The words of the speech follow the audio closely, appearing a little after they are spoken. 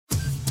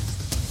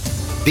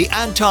The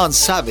Anton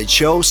Savage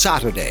Show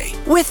Saturday.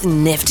 With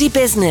Nifty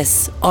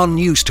Business On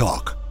News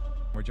Talk.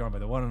 We're joined by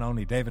the one and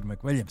only David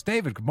McWilliams.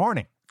 David, good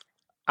morning.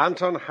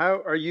 Anton,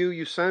 how are you?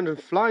 You sound in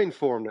flying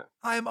form now.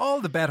 I'm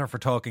all the better for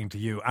talking to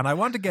you, and I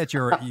want to get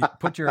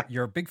put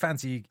your big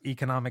fancy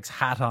economics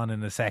hat on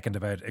in a second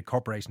about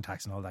corporation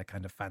tax and all that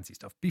kind of fancy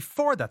stuff.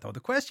 Before that, though,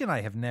 the question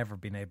I have never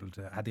been able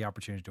to had the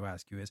opportunity to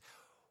ask you is,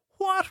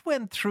 what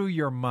went through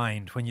your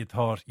mind when you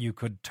thought you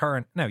could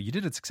turn... Now, you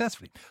did it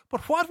successfully,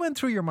 but what went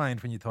through your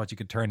mind when you thought you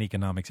could turn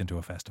economics into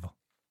a festival?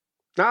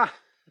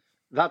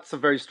 That's a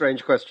very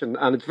strange question,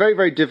 and it's very,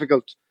 very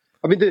difficult.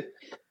 I mean, it's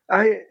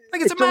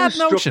a mad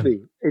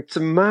notion. It's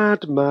a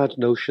mad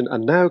notion,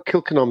 and now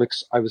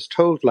Kilkenomics, I was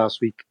told last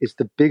week, is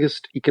the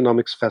biggest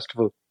economics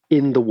festival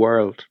in the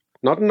world.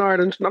 Not in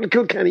Ireland, not in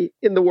Kilkenny,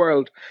 in the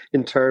world,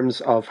 in terms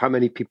of how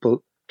many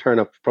people turn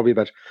up, probably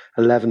about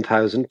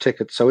 11,000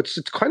 tickets. So it's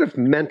kind of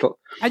mental.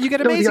 And you get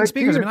amazing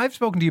speakers. I mean, I've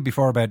spoken to you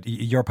before about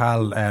your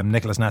pal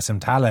Nicholas Nassim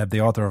Taleb, the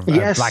author of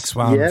Black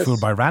Swan, Fooled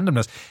by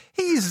Randomness.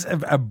 He's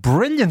a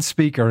brilliant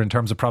speaker in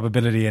terms of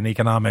probability and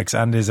economics,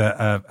 and is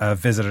a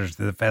visitor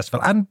to the festival,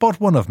 and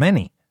but one of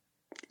many.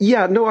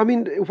 Yeah, no, I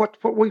mean, what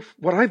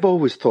I've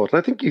always thought, and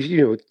I think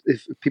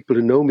if people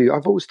who know me,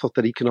 I've always thought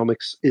that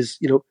economics is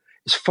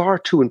far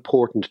too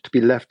important to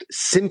be left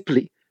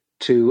simply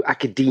to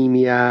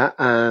academia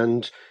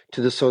and to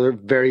the sort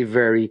of very,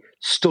 very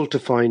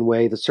stultifying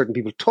way that certain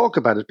people talk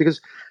about it. Because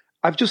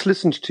I've just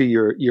listened to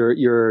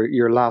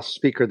your last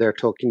speaker there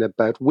talking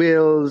about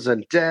wills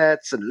and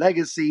debts and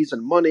legacies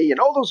and money and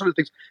all those sort of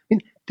things. I mean,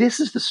 this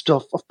is the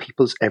stuff of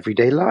people's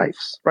everyday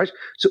lives, right?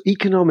 So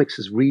economics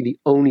is really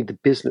only the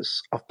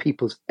business of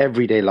people's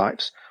everyday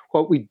lives.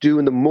 What we do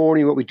in the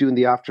morning, what we do in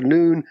the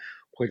afternoon,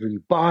 whether we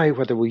buy,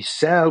 whether we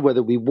sell,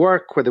 whether we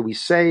work, whether we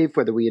save,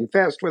 whether we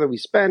invest, whether we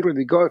spend, whether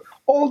we go out,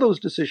 all those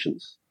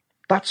decisions,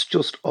 that's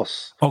just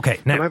us. Okay.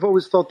 Now, and I've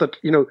always thought that,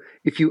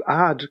 if you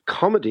add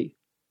comedy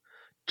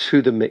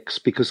to the mix,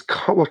 because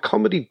what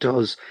comedy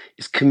does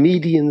is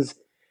comedians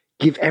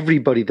give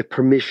everybody the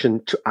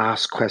permission to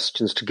ask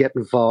questions, to get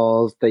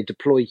involved, they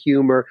deploy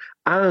humor,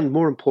 and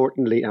more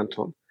importantly,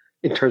 Anton,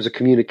 in terms of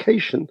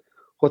communication,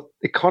 what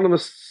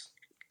economists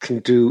can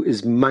do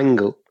is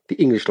mangle the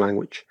English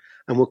language.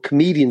 And what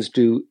comedians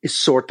do is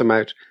sort them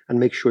out and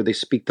make sure they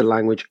speak the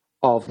language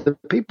of the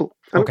people.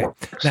 Okay.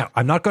 Now,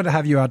 I'm not going to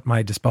have you at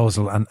my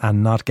disposal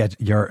and not get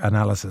your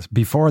analysis.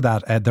 Before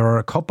that, there are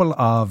a couple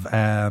of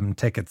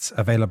tickets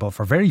available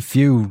for very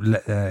few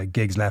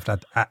gigs left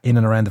in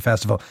and around the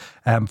festival.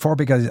 4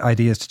 big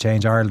ideas to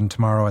change Ireland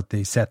tomorrow at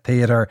the Set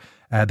Theatre.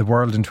 The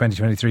World in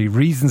 2023,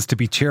 Reasons to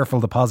be Cheerful,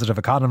 the Positive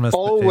Economist.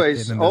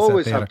 Always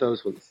have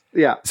those ones.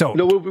 Yeah. So,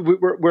 no,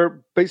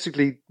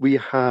 we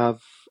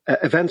have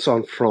events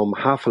on from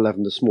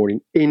 11:30 this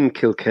morning in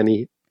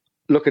Kilkenny.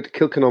 Look at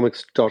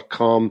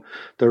Kilkenomics.com.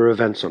 There are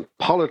events on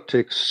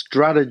politics,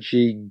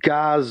 strategy,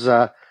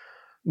 Gaza,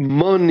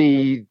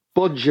 money,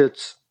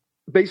 budgets,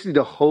 basically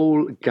the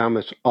whole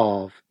gamut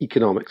of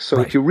economics.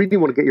 So if you really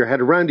want to get your head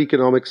around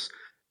economics,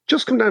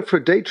 just come down for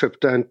a day trip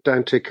down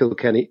to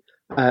Kilkenny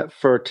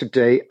for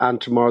today and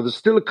tomorrow. There's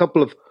still a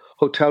couple of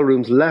hotel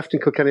rooms left in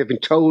Kilkenny. I've been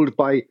told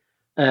by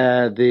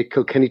the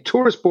Kilkenny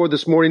Tourist Board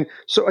this morning.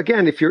 So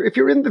again, if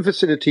you're in the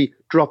vicinity,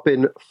 drop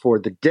in for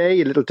the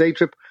day, a little day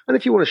trip. And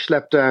if you want to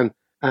schlep down,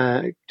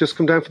 just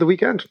come down for the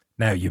weekend.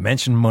 Now, you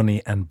mentioned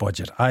money and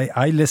budget.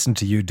 I listened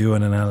to you do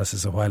an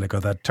analysis a while ago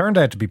that turned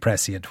out to be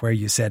prescient, where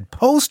you said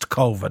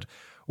post-COVID,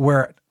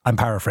 I'm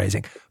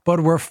paraphrasing, but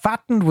we're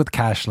fattened with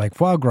cash like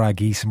foie gras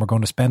geese and we're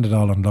going to spend it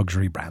all on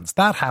luxury brands.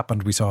 That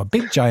happened. We saw a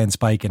big giant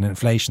spike in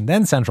inflation.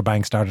 Then central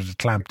banks started to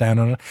clamp down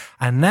on it.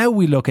 And now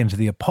we look into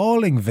the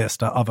appalling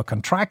vista of a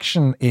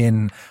contraction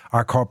in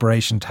our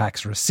corporation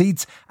tax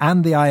receipts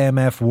and the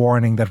IMF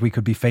warning that we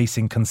could be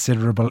facing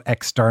considerable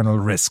external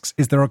risks.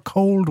 Is there a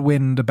cold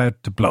wind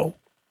about to blow?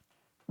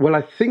 Well,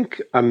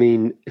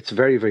 it's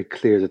very, very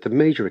clear that the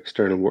major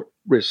external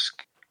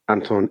risk,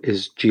 Anton,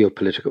 is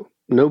geopolitical.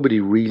 Nobody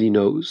really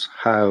knows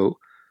how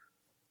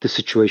the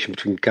situation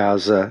between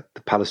Gaza,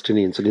 the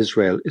Palestinians, and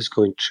Israel is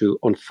going to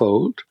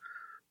unfold.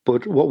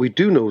 But what we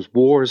do know is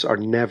wars are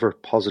never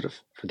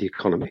positive for the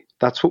economy.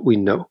 That's what we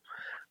know.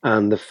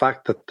 And the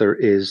fact that there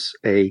is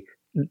a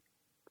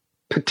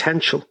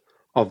potential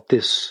of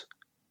this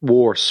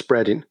war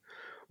spreading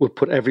will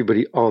put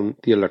everybody on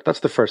the alert.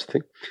 That's the first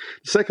thing.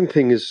 The second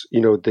thing is,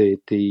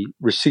 the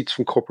receipts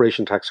from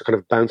corporation tax are kind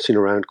of bouncing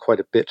around quite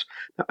a bit.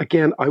 Now,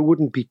 again, I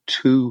wouldn't be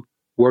too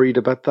worried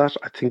about that.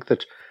 I think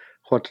that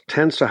what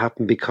tends to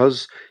happen,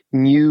 because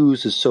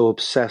news is so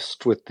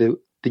obsessed with the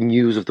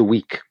news of the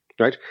week,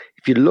 right?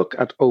 If you look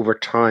at over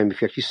time,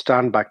 if you actually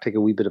stand back, take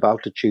a wee bit of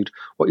altitude,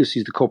 what you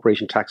see is the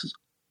corporation taxes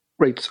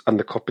rates and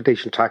the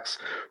corporation tax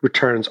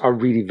returns are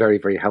really very,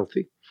 very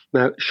healthy.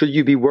 Now, should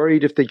you be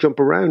worried if they jump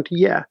around?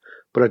 Yeah,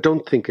 but I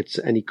don't think it's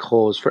any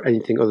cause for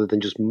anything other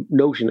than just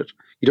noting it.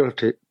 You don't have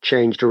to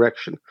change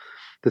direction.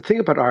 The thing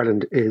about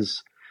Ireland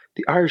is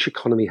the Irish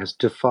economy has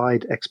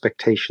defied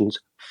expectations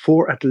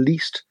for at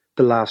least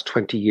the last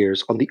 20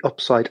 years on the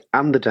upside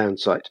and the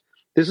downside.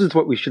 This is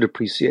what we should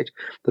appreciate,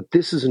 that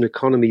this is an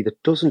economy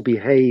that doesn't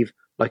behave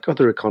like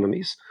other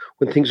economies.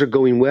 When things are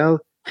going well,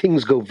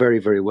 things go very,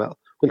 very well.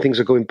 When things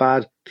are going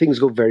bad, things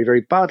go very,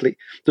 very badly.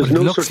 It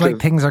looks like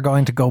things are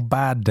going to go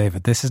bad,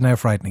 David. This is now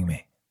frightening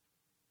me.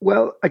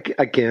 Well,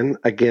 again,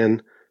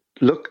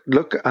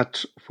 look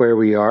at where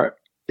we are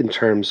in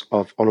terms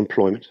of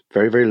unemployment.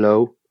 Very, very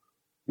low.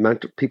 The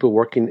amount of people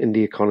working in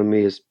the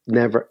economy has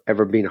never,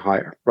 ever been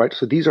higher, right?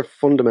 So these are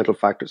fundamental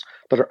factors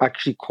that are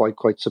actually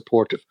quite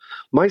supportive.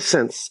 My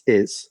sense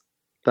is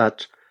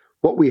that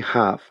what we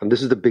have, and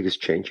this is the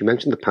biggest change, you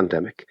mentioned the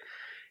pandemic,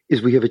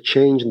 is we have a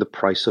change in the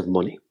price of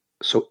money.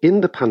 So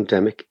in the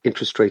pandemic,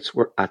 interest rates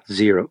were at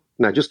zero.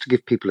 Now, just to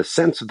give people a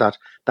sense of that,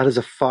 that is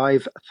a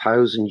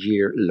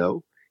 5,000-year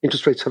low.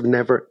 Interest rates have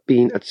never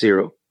been at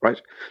zero,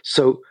 right?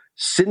 So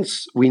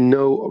since we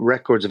know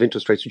records of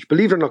interest rates, which,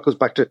 believe it or not, goes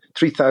back to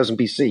 3000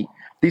 BC,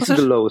 these are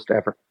the lowest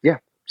ever. Yeah,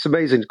 it's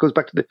amazing. It goes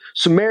back to the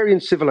Sumerian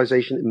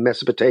civilization in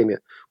Mesopotamia.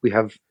 We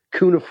have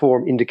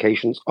cuneiform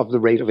indications of the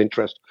rate of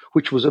interest,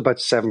 which was about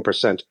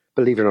 7%,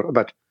 believe it or not,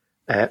 about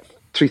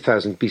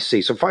 3000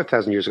 BC, so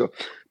 5,000 years ago.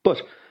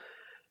 But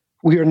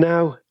we are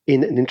now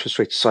in an interest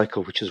rate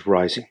cycle which is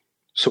rising.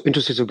 So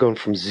interest rates have gone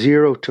from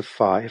 0 to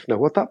 5. Now,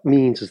 what that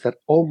means is that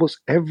almost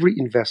every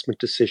investment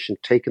decision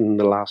taken in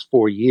the last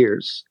 4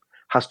 years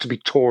has to be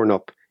torn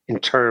up in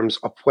terms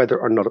of whether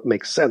or not it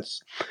makes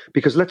sense.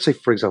 Because let's say,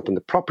 for example, in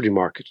the property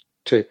market,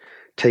 to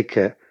take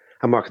a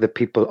market that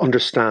people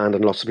understand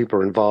and lots of people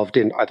are involved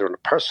in, either on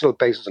a personal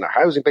basis, on a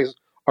housing basis,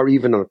 or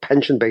even on a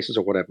pension basis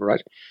or whatever,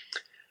 right?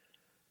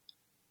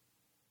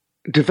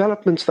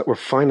 Developments that were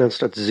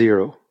financed at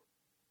zero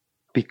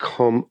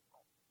become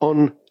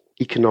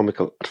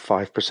uneconomical at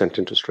 5%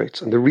 interest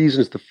rates. And the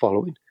reason is the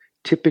following.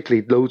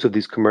 Typically, loads of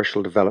these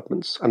commercial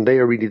developments, and they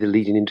are really the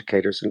leading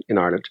indicators in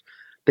Ireland,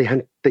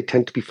 they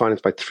tend to be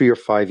financed by 3 or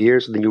 5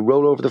 years, and then you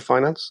roll over the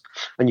finance,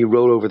 and you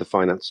roll over the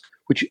finance,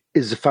 which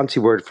is a fancy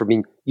word for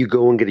meaning you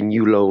go and get a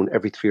new loan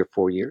every 3 or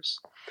 4 years.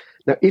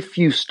 Now, if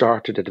you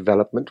started a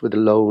development with a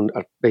loan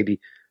at maybe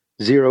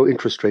 0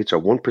 interest rates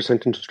or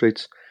 1% interest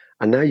rates,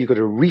 and now you've got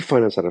to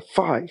refinance that at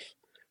 5%,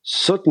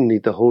 suddenly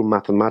the whole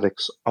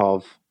mathematics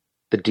of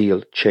the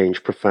deal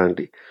change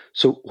profoundly.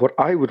 So what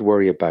I would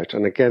worry about,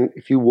 and again,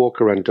 if you walk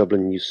around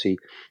Dublin and you see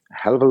a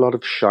hell of a lot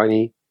of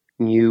shiny,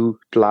 new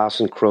glass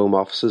and chrome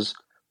offices,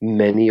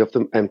 many of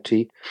them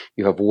empty.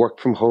 You have work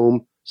from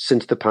home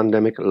since the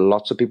pandemic.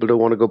 Lots of people don't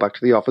want to go back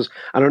to the office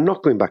and are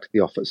not going back to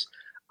the office.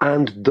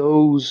 And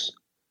those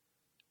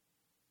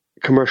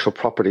commercial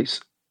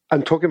properties,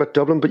 I'm talking about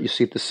Dublin, but you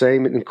see it the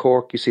same in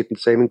Cork, you see it the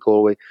same in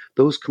Galway.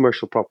 Those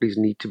commercial properties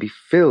need to be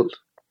filled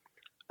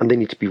and they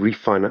need to be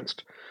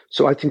refinanced.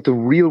 So I think the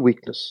real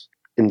weakness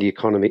in the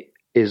economy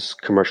is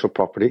commercial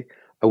property.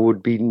 I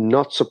would be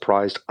not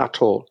surprised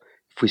at all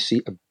if we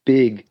see a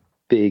big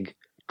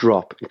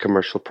drop in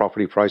commercial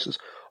property prices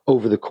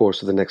over the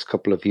course of the next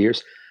couple of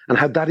years. And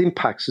how that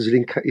impacts is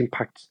it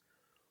impacts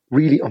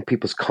really on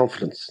people's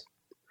confidence.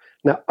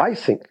 Now, I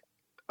think,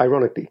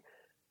 ironically,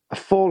 a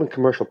fall in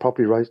commercial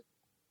property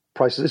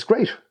prices is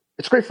great.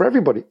 It's great for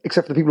everybody,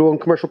 except for the people who own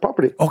commercial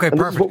property. Okay, and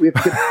perfect. This is what we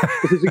have to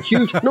get.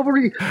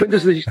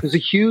 There's a huge, there's a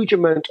huge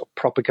amount of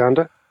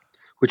propaganda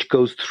which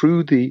goes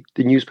through the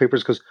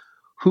newspapers, because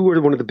who are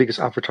one of the biggest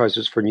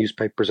advertisers for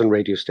newspapers and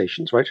radio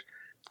stations, right?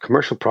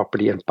 Commercial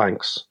property and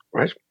banks,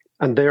 right?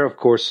 And they're, of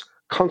course,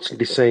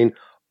 constantly saying,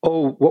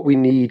 oh, what we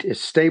need is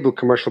stable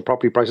commercial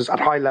property prices at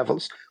high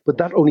levels, but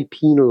that only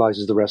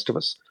penalizes the rest of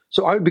us.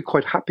 So I would be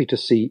quite happy to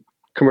see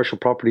commercial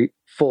property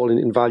falling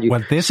in value,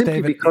 simply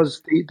David,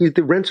 because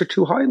the rents are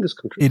too high in this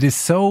country. It is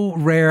so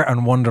rare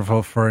and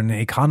wonderful for an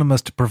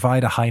economist to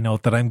provide a high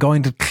note that I'm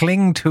going to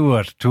cling to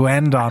it to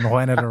end on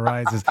when it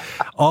arises.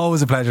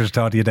 Always a pleasure to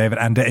talk to you, David.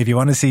 And if you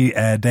want to see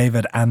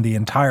David and the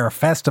entire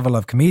festival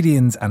of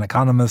comedians and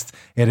economists,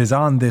 it is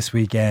on this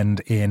weekend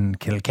in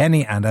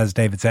Kilkenny. And as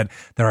David said,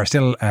 there are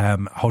still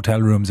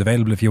hotel rooms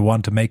available if you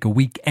want to make a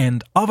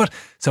weekend of it.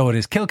 So it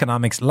is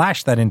Kilkenomics.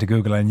 Lash that into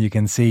Google and you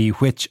can see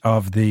which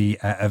of the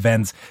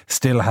events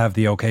still have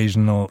the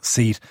occasional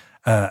seat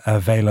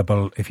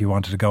available if you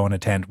wanted to go and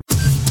attend.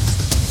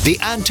 The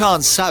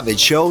Anton Savage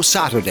Show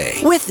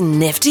Saturday. With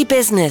Nifty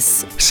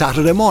Business.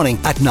 Saturday morning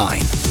at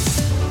 9.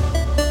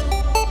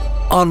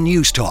 On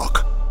News Talk.